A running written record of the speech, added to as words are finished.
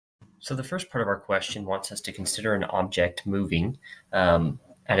So the first part of our question wants us to consider an object moving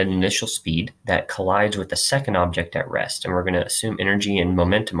at an initial speed that collides with the second object at rest. And we're going to assume energy and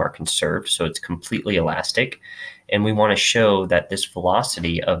momentum are conserved, so it's completely elastic. And we want to show that this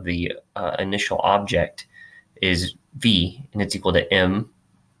velocity of the initial object is v, and it's equal to m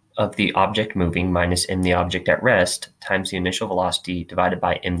of the object moving minus m the object at rest times the initial velocity divided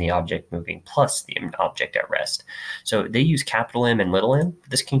by m the object moving plus the m object at rest. So they use capital M and little m.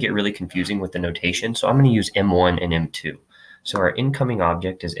 This can get really confusing with the notation, so I'm going to use m1 and m2. So our incoming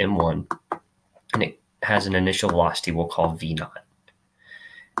object is m1, and it has an initial velocity we'll call v naught.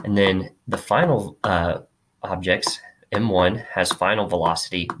 And then the final objects, m1 has final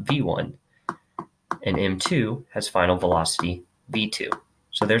velocity v1, and m2 has final velocity v2.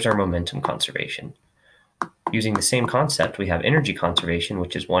 So there's our momentum conservation. Using the same concept, we have energy conservation,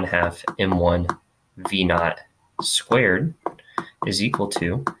 which is 1/2 m1 v naught squared is equal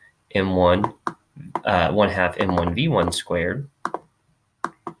to 1/2 m1 v1 squared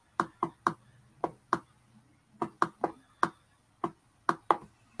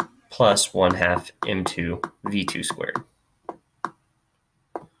plus 1/2 m2 v2 squared.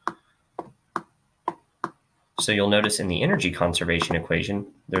 So you'll notice in the energy conservation equation,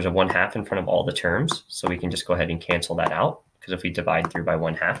 there's a 1/2 in front of all the terms. So we can just go ahead and cancel that out, because if we divide through by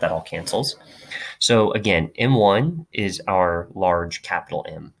 1/2, that all cancels. So again, M1 is our large capital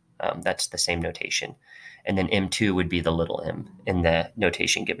M. That's the same notation. And then M2 would be the little m in the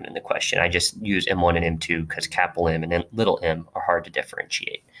notation given in the question. I just use M1 and M2 because capital M and then little m are hard to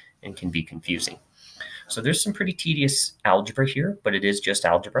differentiate and can be confusing. So there's some pretty tedious algebra here, but it is just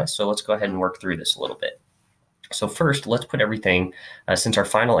algebra. So let's go ahead and work through this a little bit. So first, let's put everything, since our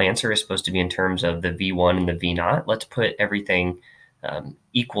final answer is supposed to be in terms of the V1 and the V naught, let's put everything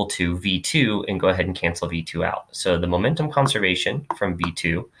equal to V2 and go ahead and cancel V2 out. So the momentum conservation from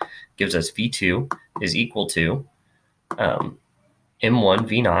V2 gives us V2 is equal to M1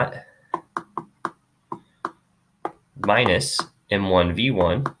 V naught minus M1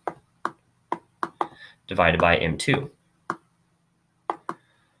 V1 divided by M2.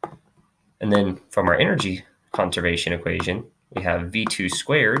 And then from our energy conservation equation, we have V2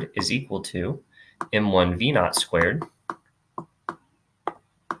 squared is equal to M1 V naught squared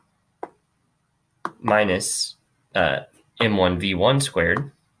minus M1 V1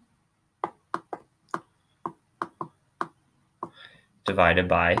 squared divided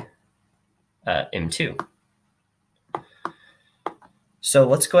by M2. So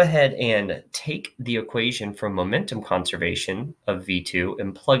let's go ahead and take the equation from momentum conservation of V2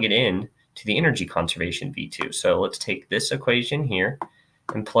 and plug it in to the energy conservation V2. So let's take this equation here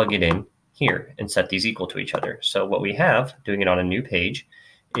and plug it in here and set these equal to each other. So what we have, doing it on a new page,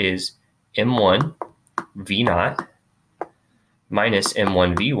 is M1 V naught minus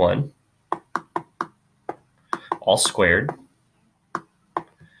M1 V1 all squared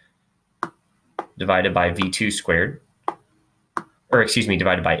divided by V2 squared, or excuse me,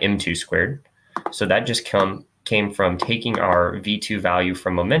 divided by M2 squared. So that just came from taking our V2 value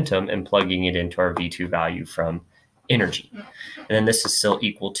from momentum and plugging it into our V2 value from energy. And then this is still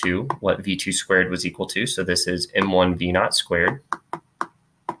equal to what V2 squared was equal to. So this is M1 V naught squared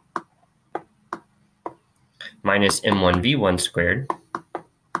minus M1 V1 squared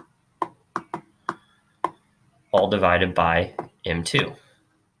all divided by M2.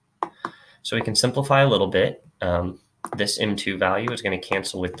 So we can simplify a little bit. This M2 value is going to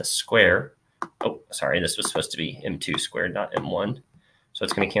cancel with the square. Oh, sorry, this was supposed to be M2 squared, not M1. So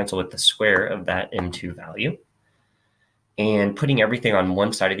it's going to cancel with the square of that M2 value. And putting everything on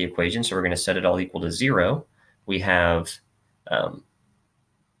one side of the equation, so we're going to set it all equal to 0, we have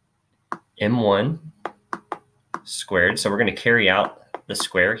M1 squared. So we're going to carry out the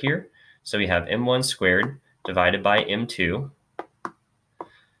square here. So we have M1 squared divided by M2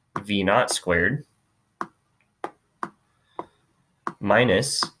 V naught squared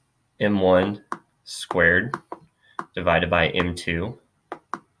minus M1 squared divided by M2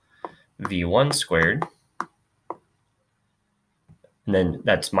 V1 squared. And then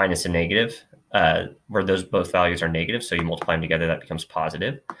that's minus a negative, where those both values are negative. So you multiply them together, that becomes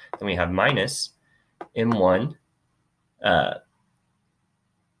positive. Then we have minus M1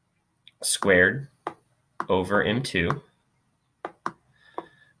 squared over M2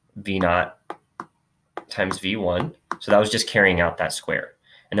 V naught times V1. So that was just carrying out that square.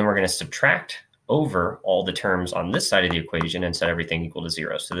 And then we're going to subtract over all the terms on this side of the equation and set everything equal to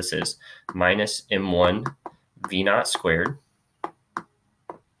 0. So this is minus M1 V naught squared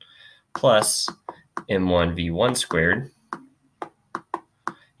plus M1 V1 squared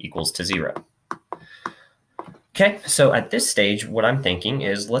equals to 0. Okay, so at this stage, what I'm thinking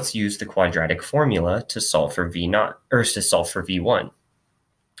is let's use the quadratic formula to solve for V naught, or to solve for V1.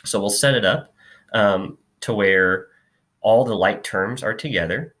 So we'll set it up to where all the like terms are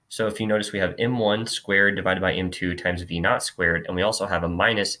together. So if you notice, we have m1 squared divided by m2 times v naught squared, and we also have a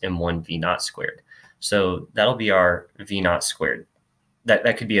minus m1 v naught squared. So that'll be our v naught squared.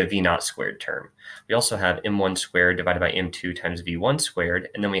 That could be a v naught squared term. We also have m1 squared divided by m2 times v1 squared,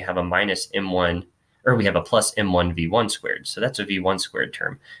 and then we have a minus m1, or we have a plus m1 v1 squared. So that's a v1 squared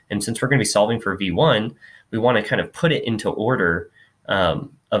term. And since we're going to be solving for v1, we want to kind of put it into order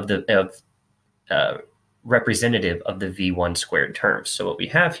representative of the v1 squared terms. So what we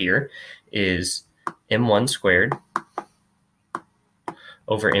have here is m1 squared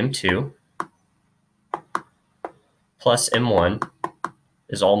over m2 plus m1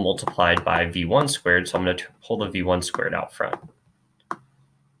 is all multiplied by v1 squared, so I'm going to pull the v1 squared out front.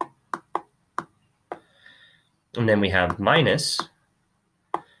 And then we have minus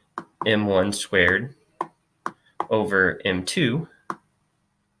m1 squared over m2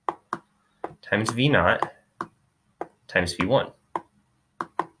 times v naught times v1.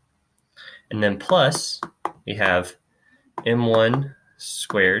 And then plus, we have m1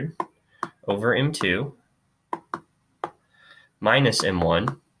 squared over m2 minus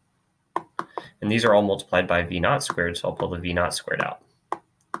m1, and these are all multiplied by v naught squared, so I'll pull the v naught squared out.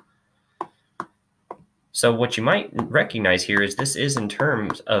 So what you might recognize here is this is in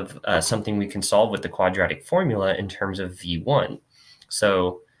terms of something we can solve with the quadratic formula in terms of v1.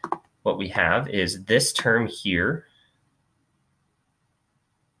 So what we have is this term here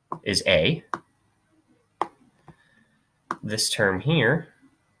is A. This term here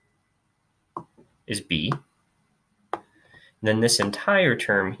is B. And then this entire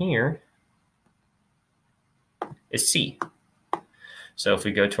term here is C. So if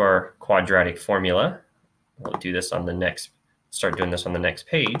we go to our quadratic formula, we'll do this on the next, start doing this on the next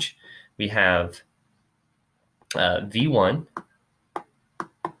page. We have V1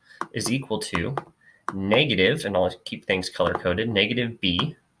 is equal to negative, and I'll keep things color-coded, negative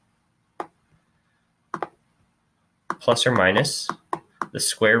B plus or minus the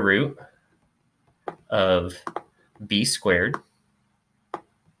square root of B squared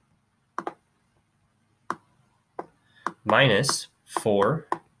minus 4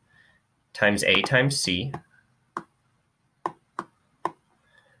 times A times C,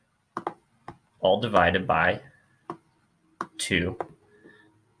 all divided by 2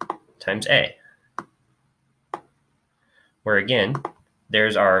 times A. Where again,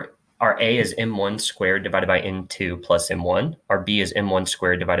 there's our A is m1 squared divided by m2 plus m1. Our B is m1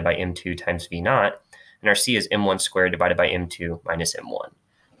 squared divided by m2 times v naught. And our C is m1 squared divided by m2 minus m1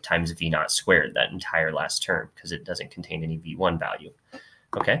 times v naught squared, that entire last term, because it doesn't contain any v1 value.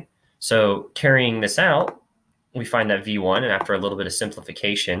 Okay, so carrying this out, we find that v1, and after a little bit of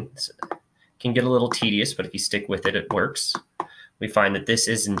simplification, it can get a little tedious, but if you stick with it, it works. We find that this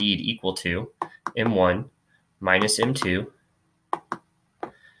is indeed equal to m1 minus m2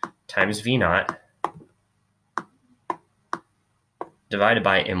 times v naught divided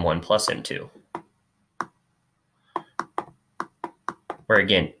by m1 plus m2. Where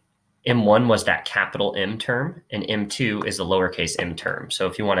again, m1 was that capital M term, and m2 is the lowercase m term. So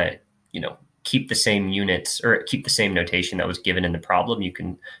if you want to, keep the same units or keep the same notation that was given in the problem, you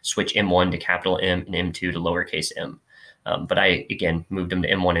can switch m1 to capital M and m2 to lowercase m. But I, again, moved them to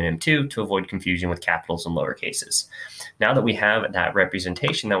m1 and m2 to avoid confusion with capitals and lowercases. Now that we have that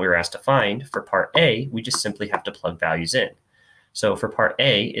representation that we were asked to find, for part A, we just simply have to plug values in. So for part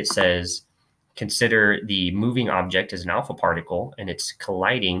A, it says, consider the moving object as an alpha particle, and it's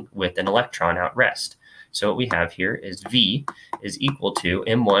colliding with an electron at rest. So what we have here is V is equal to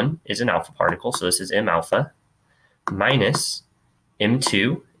M1 is an alpha particle, so this is M alpha, minus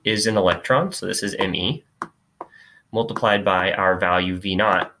M2 is an electron, so this is Me, multiplied by our value V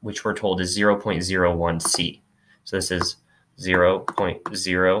naught, which we're told is 0.01 C. So this is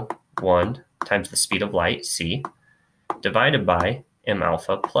 0.01 times the speed of light, C, divided by M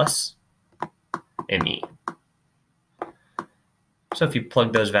alpha plus Me. So if you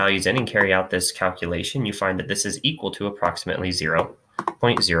plug those values in and carry out this calculation, you find that this is equal to approximately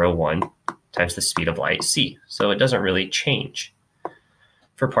 0.01 times the speed of light, C. So it doesn't really change.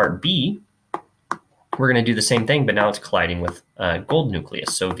 For part B, we're going to do the same thing, but now it's colliding with a gold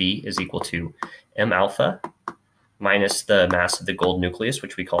nucleus. So V is equal to M alpha minus the mass of the gold nucleus,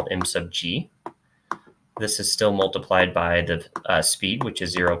 which we call M sub G. This is still multiplied by the speed, which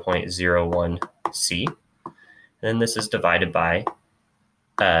is 0.01 C. And then this is divided by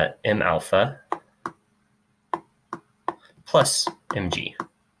M alpha plus Mg.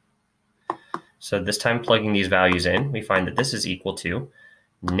 So this time plugging these values in, we find that this is equal to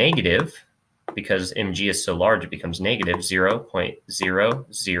negative, because mg is so large, it becomes negative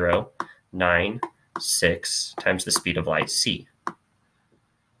 0.0096 times the speed of light, c.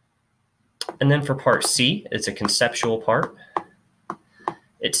 And then for part C, it's a conceptual part.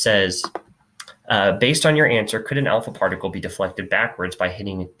 It says, based on your answer, could an alpha particle be deflected backwards by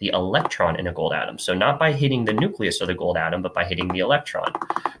hitting the electron in a gold atom? So not by hitting the nucleus of the gold atom, but by hitting the electron.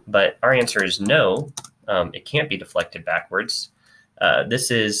 But our answer is no, it can't be deflected backwards.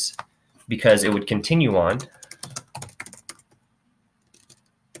 This is because it would continue on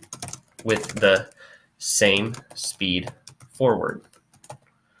with the same speed forward,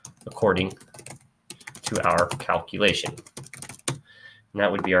 according to our calculation. And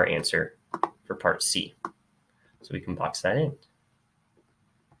that would be our answer for part C. So we can box that in.